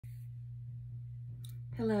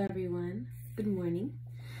Hello everyone, good morning,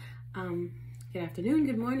 good afternoon,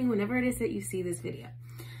 good morning, whenever it is that you see this video.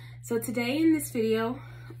 So today in this video,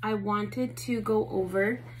 I wanted to go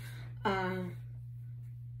over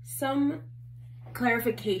some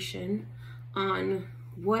clarification on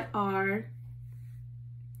what are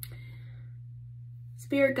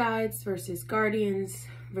spirit guides versus guardians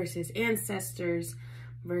versus ancestors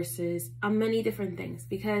versus many different things,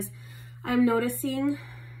 because I'm noticing,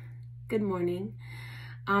 good morning,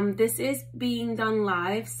 this is being done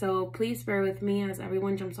live, so please bear with me as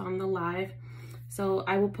everyone jumps on the live. So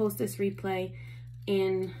I will post this replay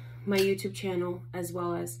in my YouTube channel as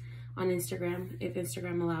well as on Instagram, if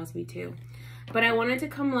Instagram allows me to. But I wanted to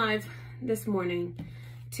come live this morning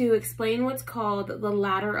to explain what's called the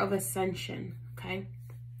ladder of ascension, okay?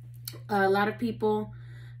 A lot of people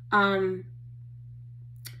don't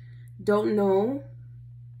know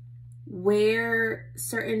where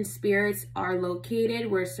certain spirits are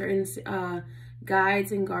located, where certain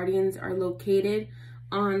guides and guardians are located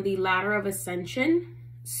on the ladder of ascension.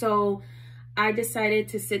 So I decided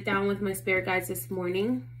to sit down with my spirit guides this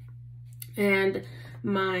morning and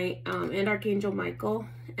my and Archangel Michael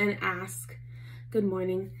and ask, good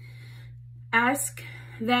morning, ask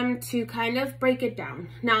them to kind of break it down.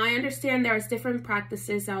 Now, I understand there's different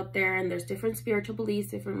practices out there and there's different spiritual beliefs,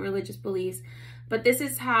 different religious beliefs, but this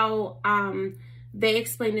is how they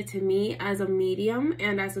explained it to me as a medium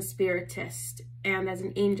and as a spiritist and as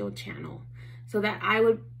an angel channel, so that I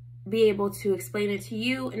would be able to explain it to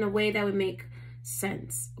you in a way that would make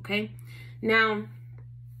sense, okay? Now,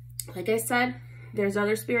 like I said, there's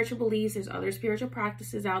other spiritual beliefs, there's other spiritual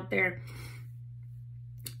practices out there.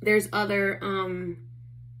 There's other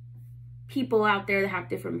people out there that have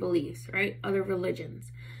different beliefs, right? Other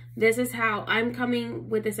religions. This is how I'm coming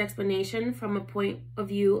with this explanation from a point of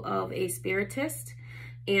view of a spiritist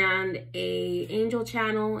and a angel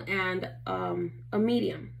channel and a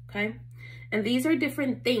medium, okay? And these are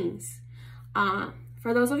different things.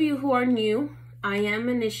 For those of you who are new, I am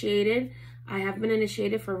initiated. I have been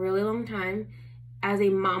initiated for a really long time as a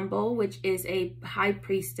Mambo, which is a high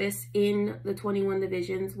priestess in the 21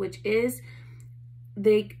 divisions, which is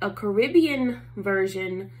a Caribbean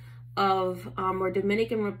version of, or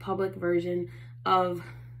Dominican Republic version of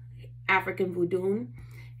African voodoo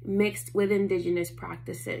mixed with indigenous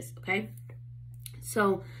practices, okay?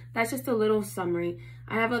 So that's just a little summary.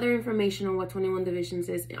 I have other information on what 21 divisions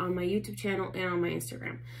is on my YouTube channel and on my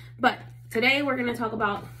Instagram. But today we're going to talk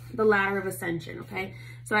about the ladder of ascension, okay?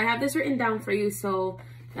 So I have this written down for you so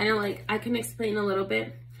kind of like I can explain a little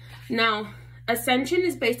bit. Now, ascension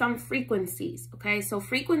is based on frequencies, okay? So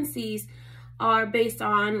frequencies are based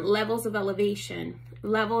on levels of elevation,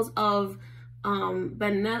 levels of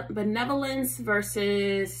benevolence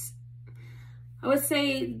versus, I would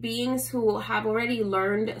say, beings who have already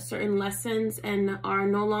learned certain lessons and are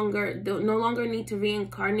no longer need to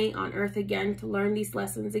reincarnate on earth again to learn these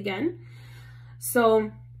lessons again.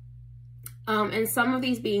 So, and some of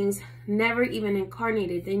these beings never even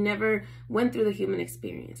incarnated. They never went through the human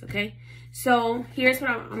experience, okay? So here's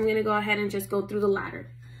what I'm going to go ahead and just go through the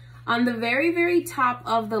ladder. On the very, very top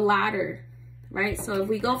of the ladder, right? So if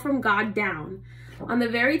we go from God down, on the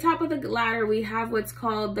very top of the ladder, we have what's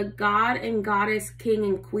called the God and Goddess, King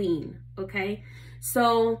and Queen, okay?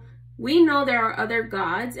 So we know there are other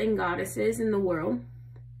gods and goddesses in the world,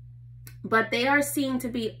 but they are seen to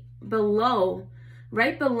be below,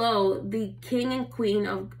 right below the King and Queen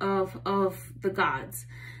of the gods.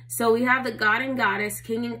 So we have the God and Goddess,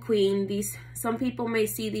 King and Queen. These, some people may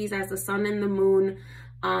see these as the sun and the moon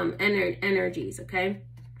energies, okay?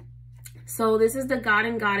 So this is the God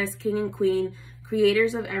and Goddess, King and Queen,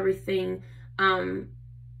 creators of everything,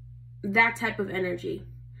 that type of energy.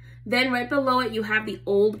 Then right below it, you have the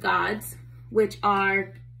old gods, which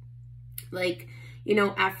are like, you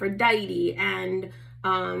know, Aphrodite and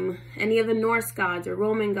any of the Norse gods or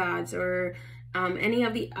Roman gods or any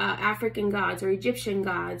of the African gods or Egyptian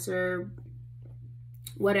gods or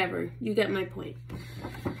whatever. You get my point.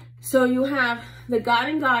 So you have the God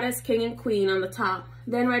and Goddess, King and Queen on the top.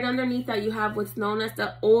 Then right underneath that, you have what's known as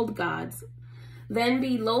the old gods. Then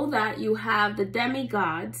below that, you have the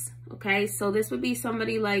demigods, okay? So this would be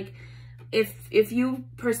somebody like, if you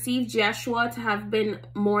perceive Jeshua to have been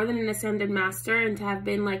more than an ascended master and to have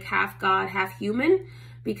been like half God, half human,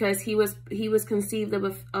 because he was conceived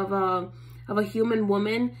of a human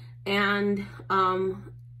woman and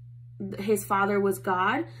his father was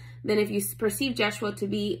God, then if you perceive Jeshua to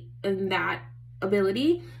be in that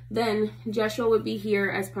ability, then Jeshua would be here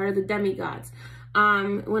as part of the demigods.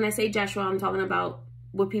 When I say Jeshua, I'm talking about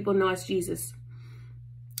what people know as Jesus.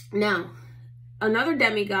 Now, another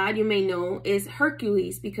demigod you may know is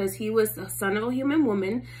Hercules, because he was the son of a human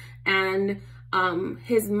woman, and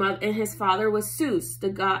his mother and his father was Zeus, the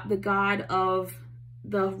god of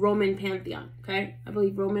the Roman pantheon. Okay, I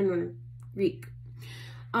believe Roman or Greek.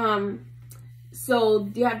 So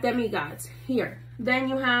you have demigods here. Then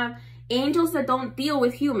you have angels that don't deal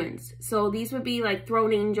with humans. So these would be like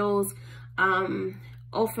throne angels,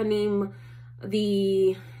 Ophanim,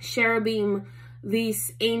 the cherubim,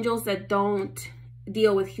 these angels that don't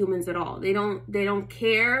deal with humans at all. They don't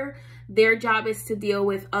care. Their job is to deal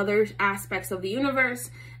with other aspects of the universe,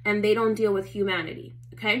 and they don't deal with humanity.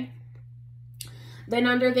 Okay. Then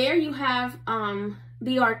under there you have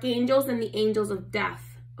the archangels and the angels of death.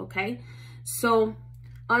 Okay. So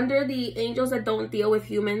under the angels that don't deal with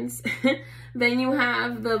humans, then you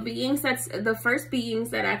have the beings that's the first beings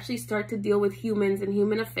that actually start to deal with humans and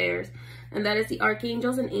human affairs, and that is the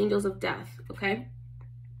archangels and angels of death. Okay.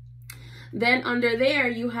 Then under there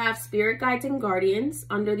you have spirit guides and guardians.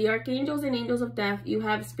 Under the archangels and angels of death, you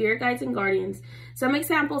have spirit guides and guardians. Some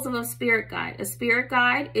examples of a spirit guide. A spirit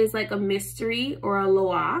guide is like a mystery or a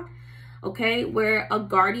loa, okay, where a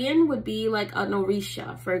guardian would be like an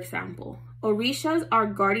orisha, for example. Orishas are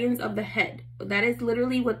guardians of the head. That is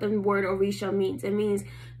literally what the word orisha means. It means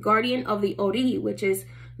guardian of the ori, which is,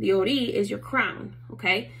 the ori is your crown,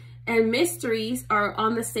 okay? And mysteries are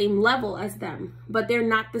on the same level as them, but they're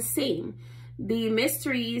not the same. The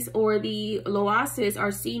mysteries or the loases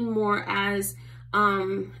are seen more as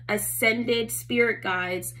ascended spirit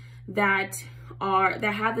guides that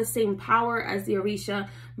have the same power as the orisha,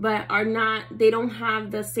 but they don't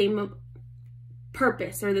have the same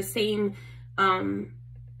purpose or the same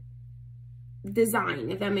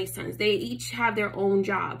design, if that makes sense. They each have their own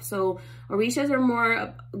job. So orishas are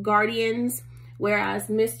more guardians, whereas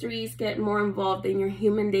mysteries get more involved in your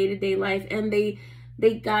human day-to-day life, and they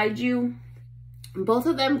guide you. Both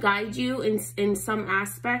of them guide you in some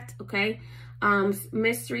aspect, okay?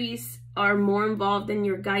 Mysteries are more involved in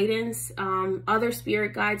your guidance. Other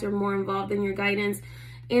spirit guides are more involved in your guidance.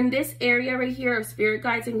 In this area right here of spirit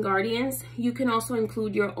guides and guardians, you can also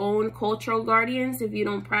include your own cultural guardians if you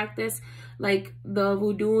don't practice like the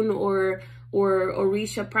voodoo or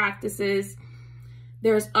orisha practices.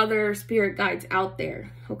 There's other spirit guides out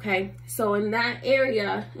there, okay? So in that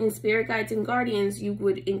area, in spirit guides and guardians, you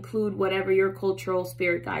would include whatever your cultural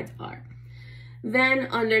spirit guides are. Then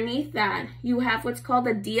underneath that, you have what's called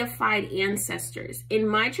the deified ancestors. In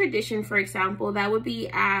my tradition, for example, that would be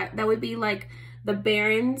like the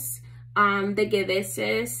barons, the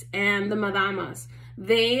gedeses, and the madamas.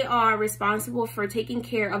 They are responsible for taking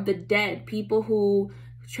care of the dead, people who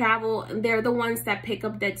travel. They're the ones that pick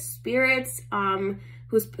up dead spirits,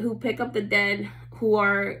 who pick up the dead who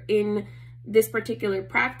are in this particular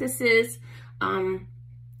practices.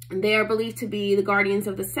 They are believed to be the guardians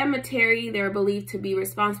of the cemetery. They're believed to be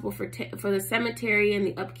responsible for the cemetery and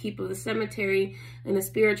the upkeep of the cemetery and the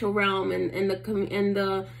spiritual realm and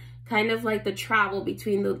the kind of like the travel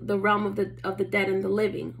between the realm of the dead and the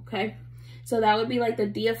living. Okay, so that would be like the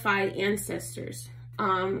deified ancestors.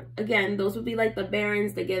 Again, those would be like the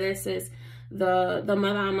barons, the gedeses, the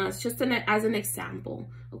madamas, just as an example.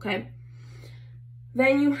 Okay,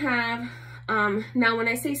 then you have now when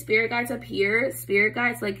I say spirit guides up here, spirit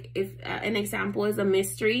guides, like if an example is a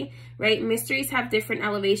mystery, right? Mysteries have different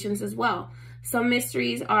elevations as well. Some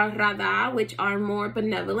mysteries are rada, which are more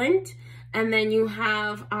benevolent, and then you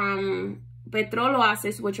have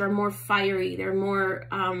petroloases, which are more fiery.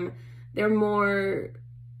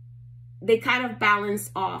 They kind of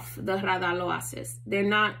balance off the radaloases. They're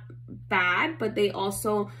not bad, but they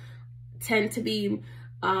also tend to be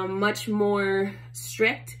much more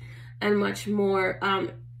strict and much more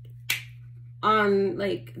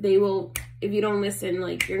like they will, if you don't listen,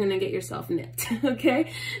 like you're gonna get yourself nipped.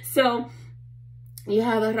 Okay, so you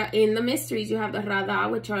have in the mysteries, you have the rada,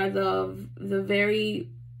 which are the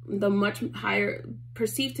much higher,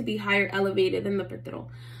 perceived to be higher elevated than the petro.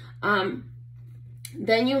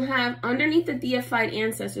 Then you have underneath the deified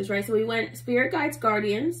ancestors, right? So we went spirit guides,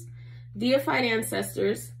 guardians, deified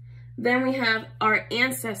ancestors. Then we have our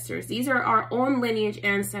ancestors. These are our own lineage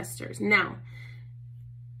ancestors. Now,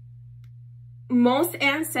 most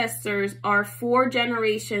ancestors are 4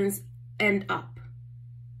 generations and up.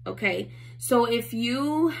 Okay, so if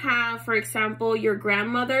you have, for example, your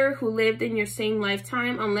grandmother who lived in your same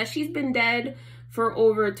lifetime, unless she's been dead for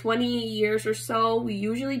over 20 years or so, we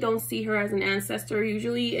usually don't see her as an ancestor.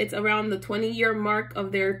 Usually it's around the 20-year mark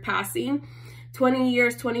of their passing, 20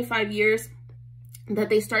 years, 25 years, that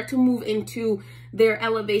they start to move into their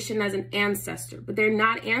elevation as an ancestor. But they're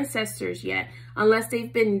not ancestors yet unless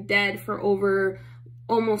they've been dead for over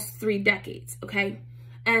almost 3 decades, okay?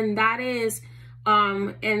 And that is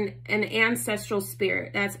an ancestral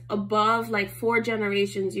spirit that's above like 4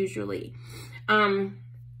 generations usually.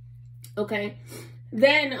 Okay.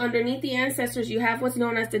 Then underneath the ancestors, you have what's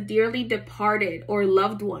known as the dearly departed or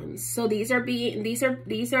loved ones. So these are your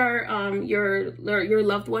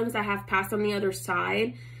loved ones that have passed on the other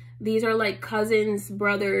side. These are like cousins,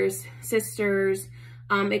 brothers, sisters.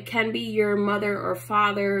 It can be your mother or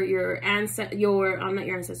father, your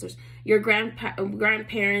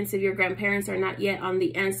grandparents, if your grandparents are not yet on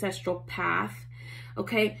the ancestral path,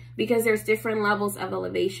 okay? Because there's different levels of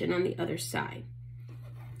elevation on the other side.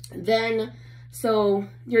 Then, so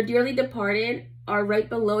your dearly departed are right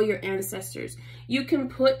below your ancestors. You can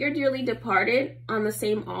put your dearly departed on the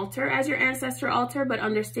same altar as your ancestor altar, but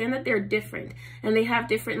understand that they're different and they have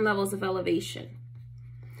different levels of elevation.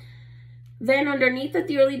 Then underneath the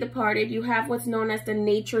dearly departed, you have what's known as the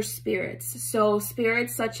nature spirits. So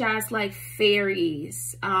spirits such as like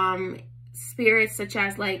fairies, spirits such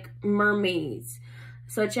as like mermaids,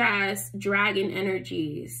 such as dragon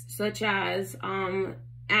energies, such as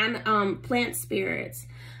plant spirits.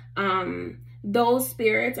 Those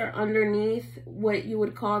spirits are underneath what you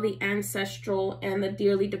would call the ancestral and the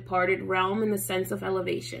dearly departed realm in the sense of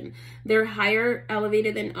elevation. They're higher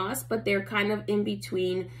elevated than us, but they're kind of in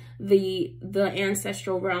between the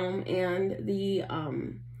ancestral realm and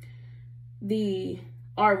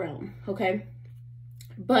our realm, okay?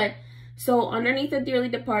 But so underneath the dearly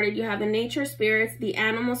departed, you have the nature spirits, the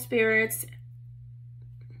animal spirits,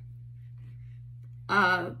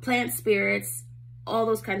 plant spirits, all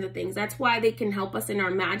those kinds of things. That's why they can help us in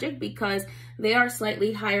our magic, because they are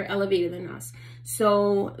slightly higher elevated than us.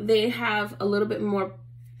 So they have a little bit more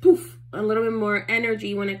a little bit more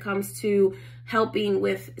energy when it comes to helping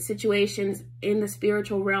with situations in the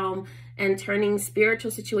spiritual realm and turning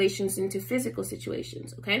spiritual situations into physical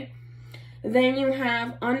situations, okay? Then you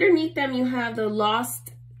have, underneath them, you have the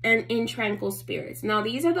lost and intranquil spirits. Now,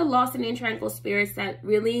 these are the lost and intranquil spirits that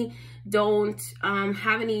really don't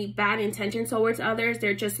have any bad intentions towards others.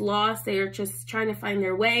 They're just lost. They're just trying to find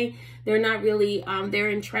their way. They're not really,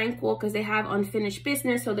 they're intranquil because they have unfinished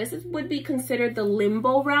business. So this would be considered the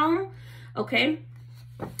limbo realm, okay?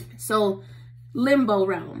 So limbo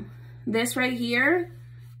realm. This right here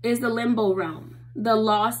is the limbo realm. The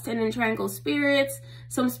lost and intranquil spirits,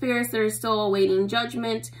 some spirits that are still awaiting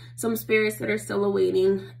judgment, some spirits that are still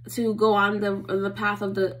awaiting to go on the path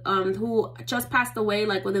of the, who just passed away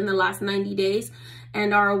like within the last 90 days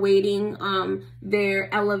and are awaiting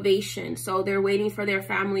their elevation. So they're waiting for their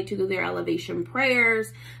family to do their elevation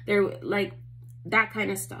prayers. They're like that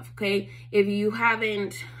kind of stuff, okay? If you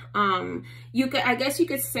haven't, I guess you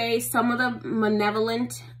could say some of the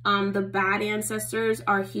malevolent, the bad ancestors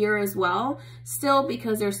are here as well still,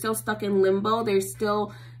 because they're still stuck in limbo. They're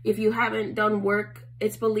still, if you haven't done work,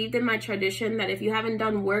 it's believed in my tradition that if you haven't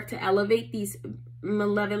done work to elevate these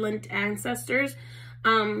malevolent ancestors,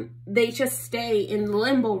 they just stay in the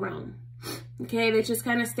limbo realm. Okay, they just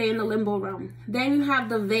kind of stay in the limbo realm. Then you have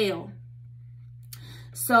the veil.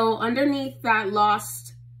 So underneath that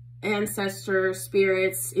lost ancestor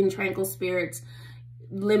spirits, intranquil spirits,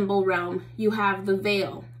 limbo realm, you have the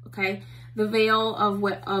veil, okay? The veil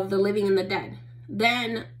of the living and the dead.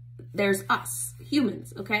 Then there's us,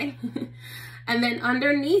 humans, okay? And then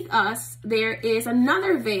underneath us, there is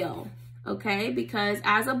another veil, okay? Because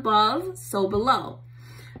as above, so below.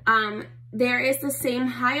 There is the same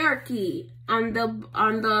hierarchy on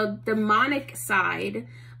the demonic side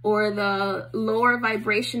or the lower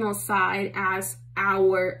vibrational side as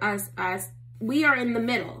we are in the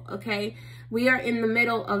middle, okay? We are in the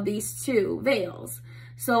middle of these two veils.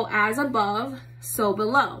 So as above, so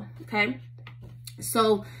below, okay?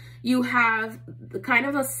 So you have kind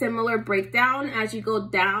of a similar breakdown as you go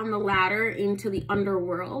down the ladder into the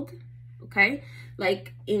underworld, okay?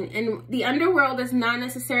 Like in the underworld is not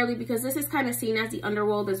necessarily, because this is kind of seen as the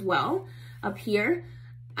underworld as well up here,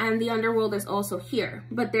 and the underworld is also here,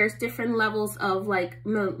 but there's different levels of like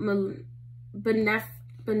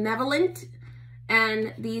benevolent,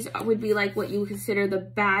 and these would be like what you consider the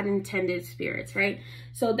bad intended spirits, right?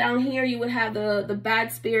 So down here you would have the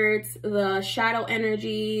bad spirits, the shadow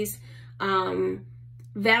energies,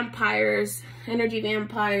 vampires, energy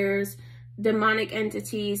vampires, demonic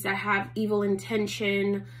entities that have evil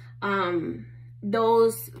intention,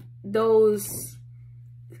 those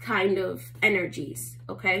kind of energies,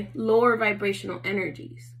 okay? Lower vibrational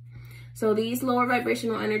energies. So these lower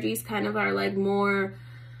vibrational energies kind of are like more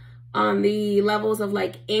on the levels of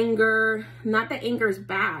like anger. Not that anger is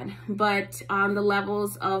bad, but on the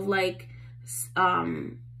levels of like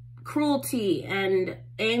cruelty and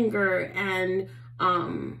anger and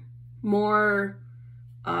more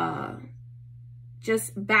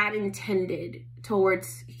just bad intended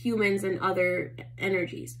towards humans and other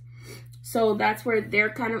energies. So that's where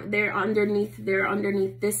they're underneath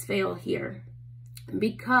this veil here,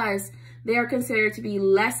 because they are considered to be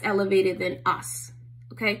less elevated than us.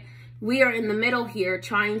 Okay, we are in the middle here,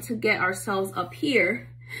 trying to get ourselves up here,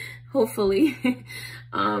 hopefully.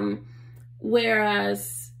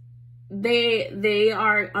 Whereas they're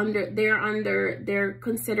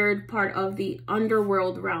considered part of the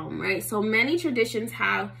underworld realm, right? So many traditions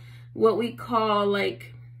have what we call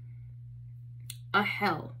like a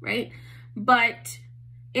hell, right? But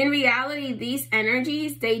in reality, these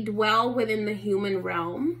energies, they dwell within the human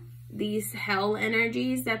realm. These hell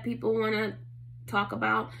energies that people want to talk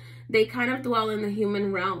about, they kind of dwell in the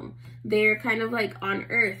human realm. They're kind of like on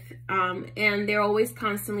earth, and they're always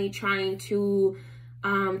constantly trying to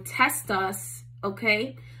test us,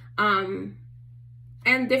 okay? And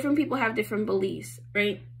different people have different beliefs,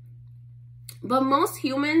 right? But most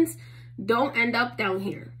humans don't end up down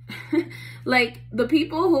here. Like the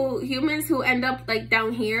humans who end up like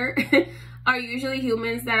down here are usually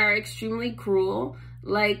humans that are extremely cruel.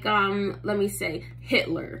 Like, let me say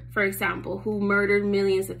Hitler, for example, who murdered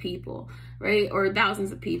millions of people, right? Or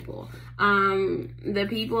thousands of people. The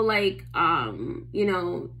people like, you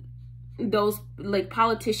know, those like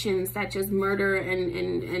politicians that just murder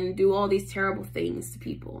and do all these terrible things to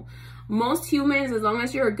people. Most humans, as long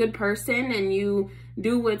as you're a good person and you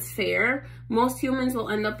do what's fair, most humans will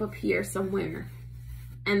end up here somewhere.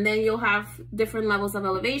 And then you'll have different levels of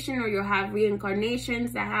elevation, or you'll have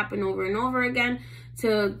reincarnations that happen over and over again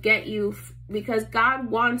to get you, because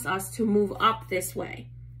God wants us to move up this way.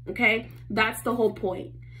 Okay, that's the whole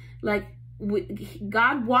point. Like,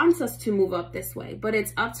 God wants us to move up this way, but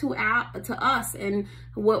it's up to us and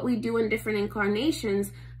what we do in different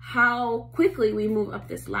incarnations, how quickly we move up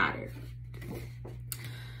this ladder.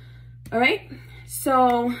 All right,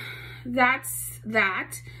 so that's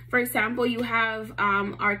that. For example, you have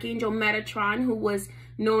Archangel Metatron, who was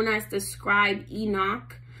known as the scribe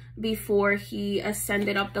Enoch before he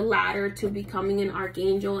ascended up the ladder to becoming an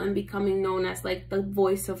archangel and becoming known as like the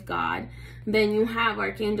voice of God. Then you have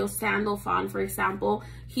Archangel Sandalphon, for example.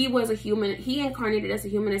 He was a human. He incarnated as a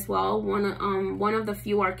human as well. One of the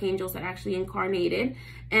few archangels that actually incarnated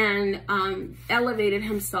and elevated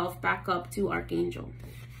himself back up to archangel.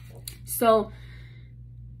 So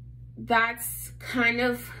that's kind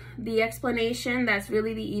of the explanation. That's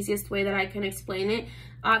really the easiest way that I can explain it.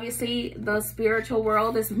 Obviously, the spiritual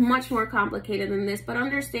world is much more complicated than this, but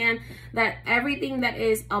understand that everything that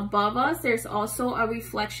is above us, there's also a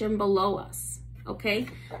reflection below us, okay?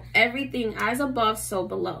 Everything as above, so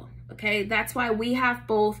below, okay? That's why we have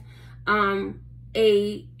both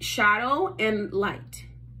a shadow and light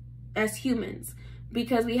as humans,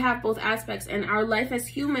 because we have both aspects, and our life as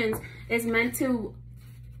humans is meant to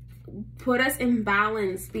put us in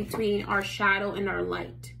balance between our shadow and our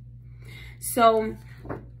light. So,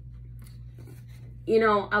 you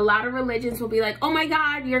know, a lot of religions will be like, oh my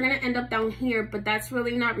God, you're going to end up down here. But that's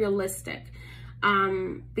really not realistic.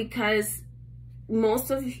 Because most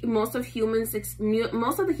of the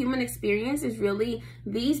human experience is really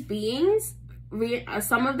these beings,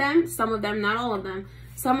 some of them, not all of them,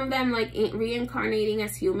 some of them like reincarnating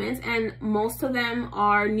as humans, and most of them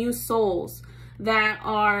are new souls that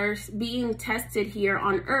are being tested here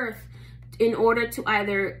on earth in order to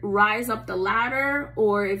either rise up the ladder,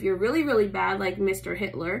 or if you're really, really bad, like Mr.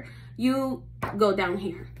 Hitler, you go down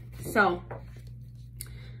here. So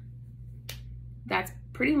that's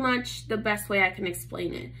pretty much the best way I can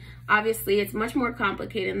explain it. Obviously, it's much more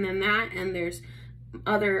complicated than that, and there's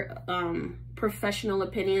other professional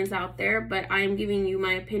opinions out there, but I'm giving you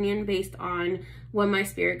my opinion based on what my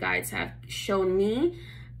spirit guides have shown me,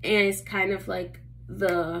 and it's kind of like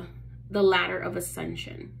the ladder of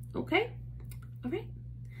ascension. Okay? All right.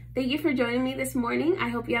 Thank you for joining me this morning. I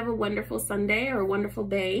hope you have a wonderful Sunday or a wonderful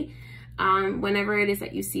day whenever it is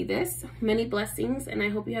that you see this. Many blessings, and I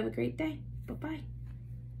hope you have a great day. Bye-bye.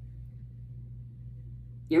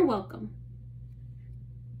 You're welcome.